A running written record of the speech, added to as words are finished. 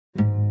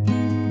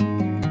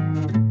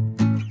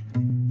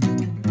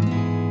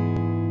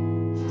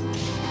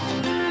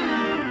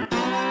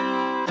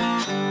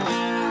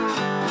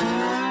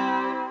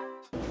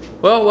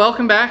Well,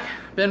 welcome back.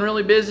 Been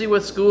really busy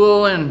with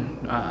school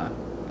and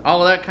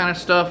all of that kind of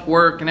stuff,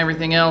 work and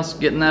everything else,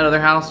 getting that other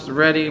house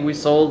ready. We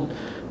sold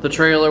the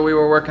trailer we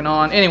were working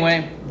on.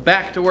 Anyway,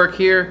 back to work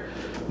here,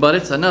 but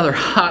it's another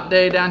hot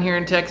day down here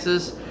in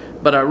Texas.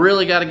 But I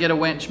really got to get a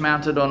winch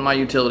mounted on my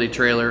utility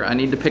trailer. I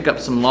need to pick up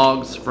some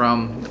logs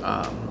from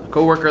a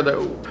coworker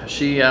that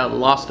she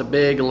lost a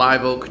big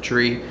live oak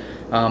tree,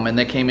 and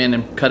they came in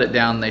and cut it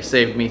down. They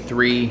saved me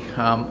 3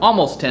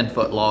 almost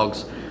 10-foot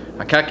logs.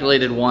 I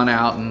calculated one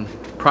out and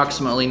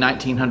approximately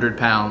 1,900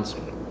 pounds.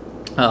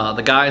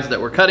 The guys that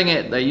were cutting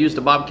it, they used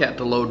a bobcat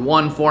to load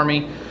one for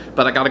me,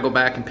 but I got to go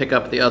back and pick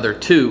up the other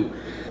 2.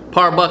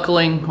 Par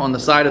buckling on the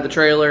side of the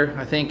trailer,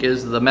 I think,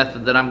 is the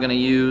method that I'm going to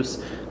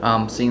use.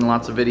 Seen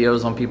lots of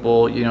videos on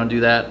people, do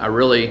that. I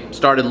really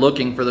started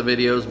looking for the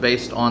videos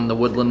based on the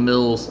Woodland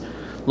Mills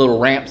little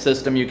ramp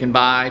system you can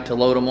buy to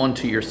load them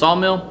onto your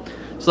sawmill.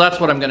 So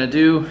that's what I'm going to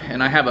do,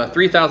 and I have a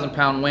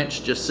 3,000-pound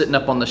winch just sitting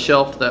up on the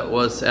shelf that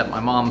was at my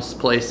mom's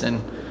place in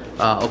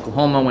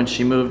Oklahoma when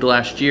she moved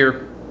last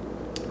year.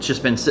 It's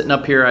just been sitting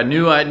up here. I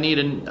knew I'd need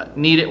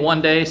it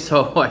one day,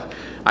 so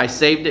I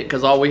saved it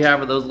because all we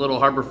have are those little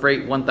Harbor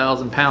Freight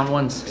 1,000-pound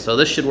ones. So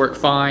this should work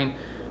fine.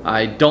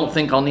 I don't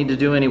think I'll need to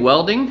do any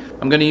welding.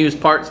 I'm going to use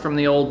parts from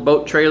the old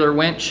boat trailer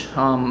winch,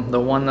 the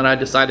one that I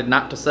decided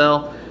not to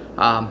sell.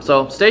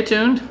 So stay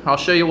tuned. I'll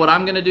show you what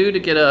I'm going to do to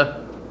get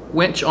a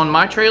winch on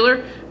my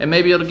trailer, and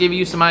maybe it'll give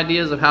you some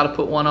ideas of how to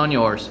put one on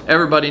yours.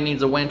 Everybody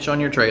needs a winch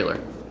on your trailer.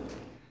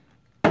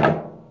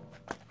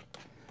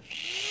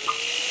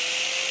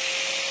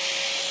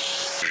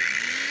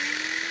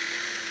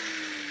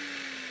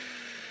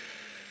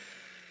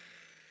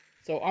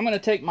 So I'm going to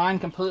take mine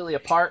completely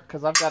apart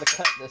because I've got to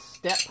cut this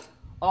step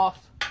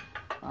off.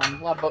 A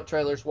lot of boat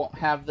trailers won't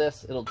have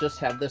this. It'll just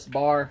have this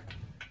bar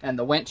and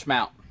the winch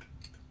mount.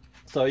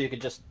 So you could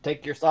just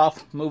take yours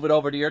off, move it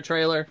over to your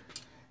trailer,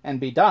 and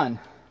be done.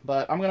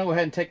 But I'm going to go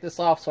ahead and take this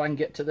off so I can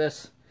get to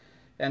this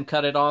and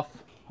cut it off.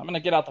 I'm going to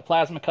get out the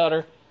plasma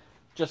cutter.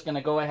 Just going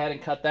to go ahead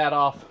and cut that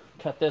off,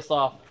 cut this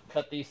off,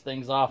 cut these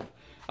things off.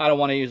 I don't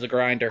want to use a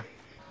grinder.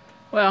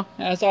 Well,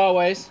 as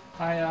always,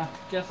 I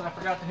guess I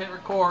forgot to hit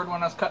record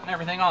when I was cutting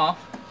everything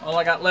off. All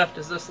I got left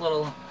is this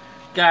little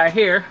guy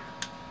here.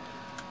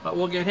 But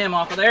we'll get him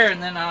off of there, and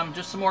then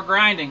just some more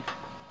grinding.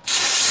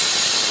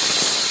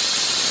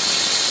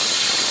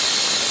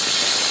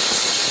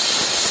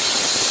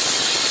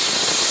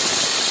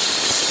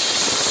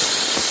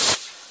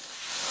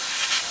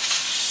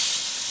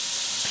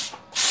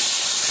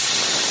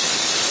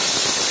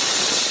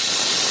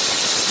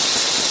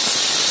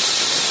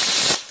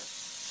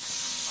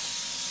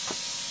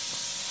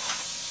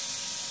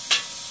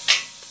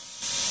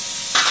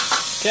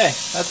 Okay,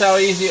 that's how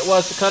easy it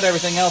was to cut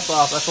everything else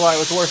off. That's why it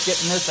was worth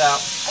getting this out.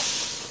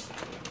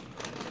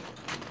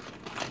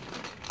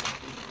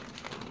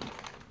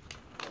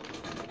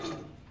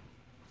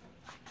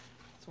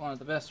 It's one of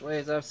the best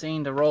ways I've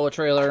seen to roll a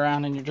trailer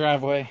around in your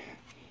driveway.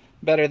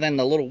 Better than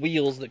the little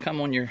wheels that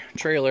come on your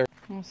trailer.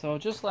 So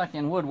just like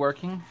in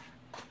woodworking,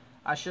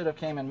 I should have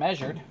came and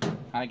measured,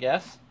 I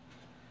guess,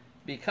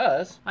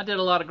 because I did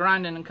a lot of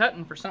grinding and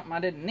cutting for something I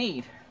didn't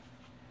need.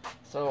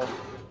 So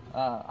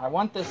I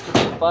want this to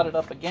be butted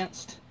up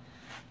against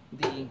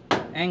the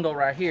angle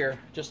right here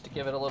just to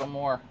give it a little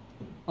more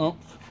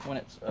oomph when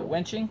it's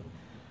winching.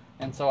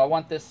 And so I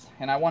want this,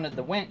 and I wanted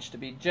the winch to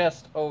be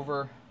just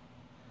over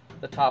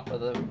the top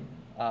of the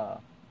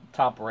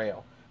top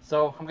rail.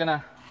 So I'm going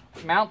to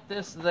mount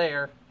this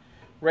there,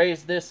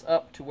 raise this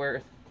up to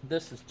where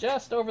this is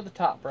just over the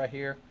top right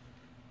here.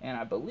 And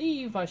I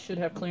believe I should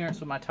have clearance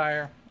with my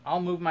tire.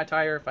 I'll move my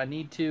tire if I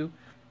need to.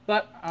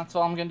 But that's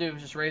all I'm going to do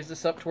is just raise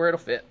this up to where it'll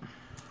fit.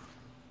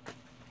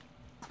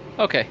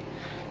 Okay,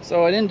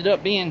 so it ended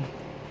up being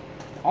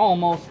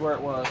almost where it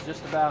was,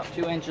 just about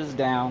 2 inches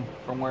down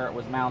from where it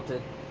was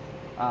mounted.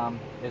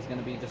 Is going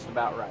to be just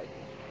about right.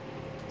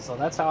 So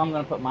that's how I'm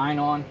going to put mine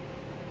on.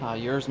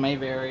 Yours may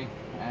vary,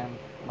 and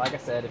like I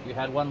said, if you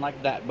had one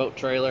like that boat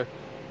trailer,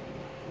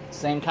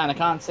 same kind of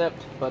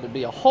concept, but it'd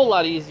be a whole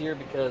lot easier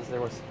because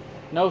there was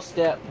no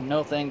step,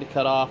 no thing to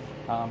cut off.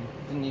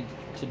 Didn't need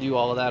to do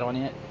all of that on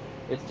it.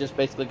 It's just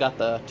basically got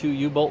the 2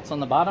 U-bolts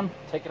on the bottom.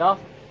 Take it off,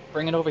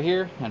 bring it over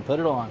here, and put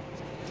it on.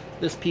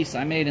 This piece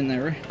I made in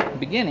the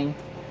beginning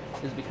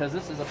is because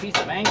this is a piece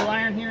of angle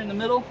iron here in the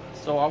middle,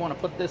 so I want to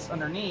put this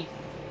underneath.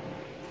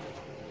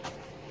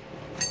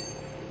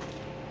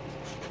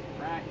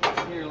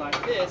 Right here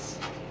like this.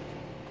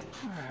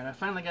 Alright, I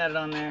finally got it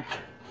on there.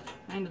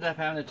 I ended up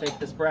having to take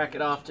this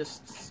bracket off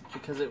just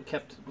because it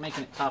kept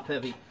making it top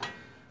heavy.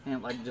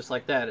 And just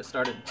like that, it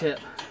started to tip.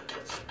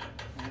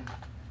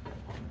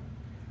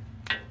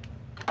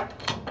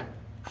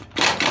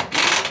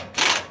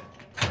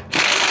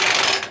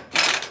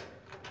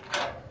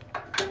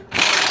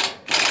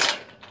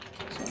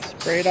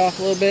 Spray it off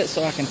a little bit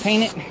so I can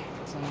paint it.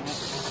 Some of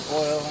that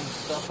oil and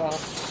stuff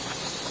off.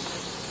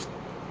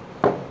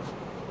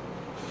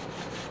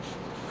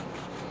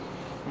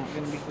 Not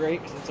going to be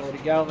great because it's already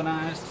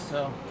galvanized,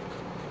 so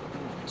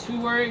I'm not too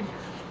worried.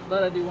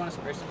 But I do want to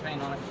spray some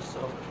paint on it just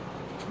so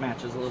it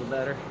matches a little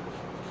better.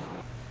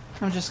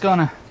 I'm just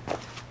gonna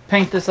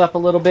paint this up a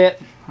little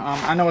bit.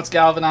 I know it's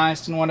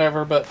galvanized and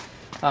whatever, but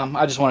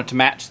I just want it to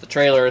match the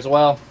trailer as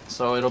well,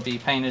 so it'll be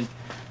painted.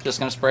 Just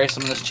gonna spray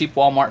some of this cheap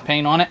Walmart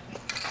paint on it.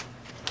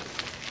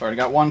 Already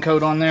got one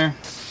coat on there.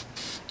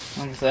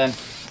 Like I said,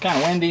 it's kind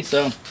of windy,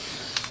 so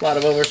a lot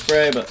of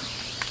overspray, but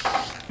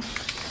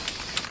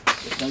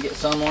just gonna get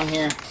some on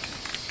here.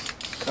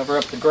 Cover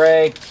up the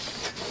gray.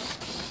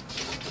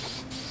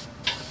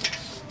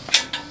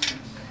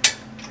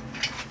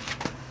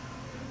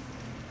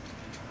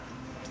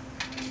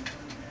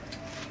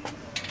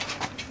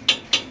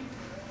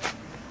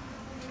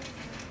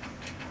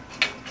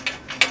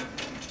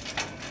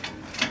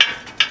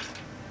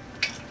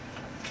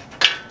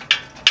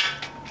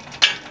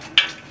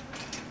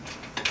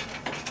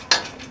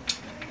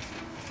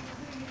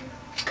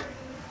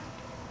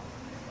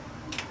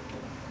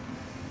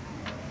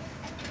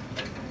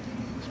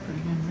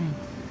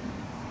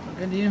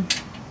 Good to you?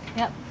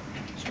 Yep.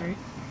 Straight.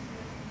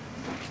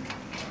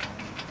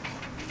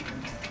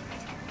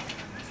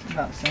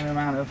 About the same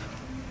amount of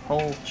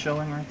hole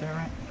showing right there,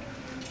 right?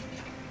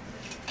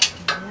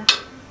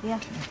 Yeah.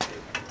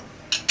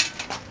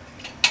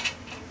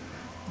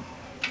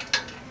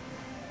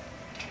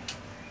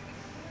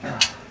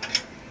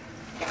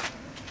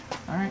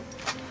 Alright.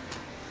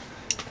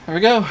 There we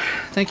go.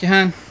 Thank you,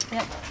 hon.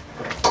 Yep.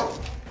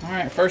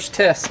 Alright, first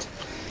test.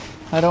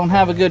 I don't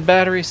have a good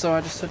battery, so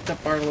I just hooked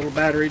up our little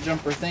battery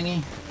jumper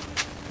thingy,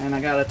 and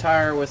I got a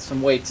tire with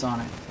some weights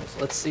on it. So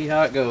let's see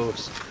how it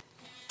goes.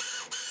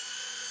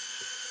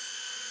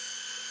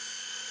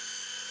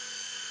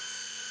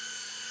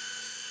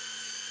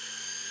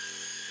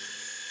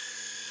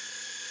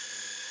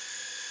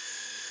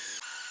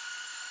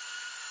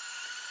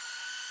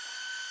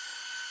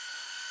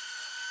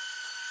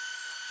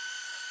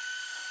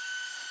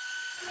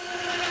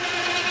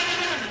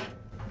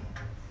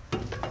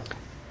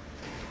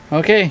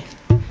 Okay,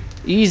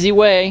 easy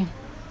way.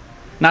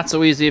 Not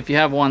so easy if you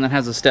have one that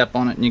has a step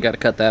on it and you got to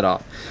cut that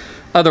off.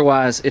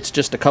 Otherwise, it's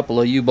just a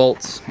couple of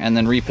U-bolts and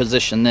then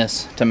reposition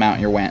this to mount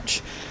your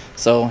winch.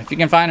 So if you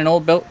can find an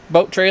old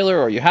boat trailer,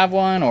 or you have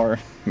one, or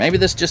maybe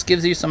this just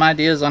gives you some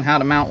ideas on how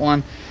to mount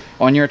one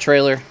on your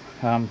trailer.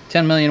 10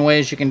 million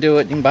ways you can do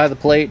it. You can buy the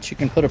plates, you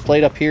can put a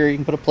plate up here, you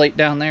can put a plate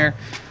down there,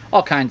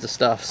 all kinds of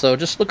stuff. So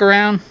just look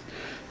around.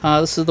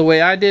 This is the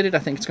way I did it. I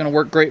think it's going to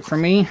work great for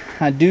me.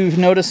 I do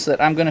notice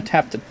that I'm going to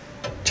have to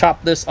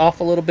chop this off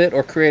a little bit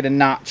or create a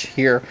notch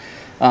here.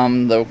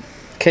 The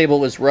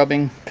cable is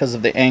rubbing because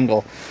of the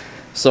angle.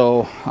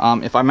 So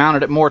if I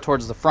mounted it more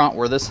towards the front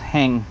where this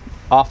hang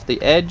off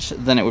the edge,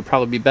 then it would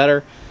probably be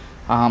better.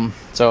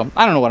 So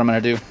I don't know what I'm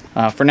going to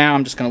do. For now,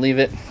 I'm just going to leave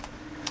it.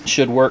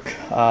 Should work.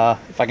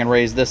 If I can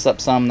raise this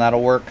up some,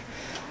 that'll work.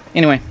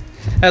 Anyway,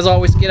 as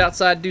always, get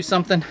outside, do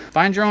something,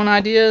 find your own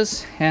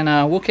ideas,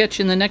 and we'll catch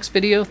you in the next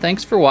video.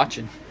 Thanks for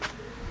watching.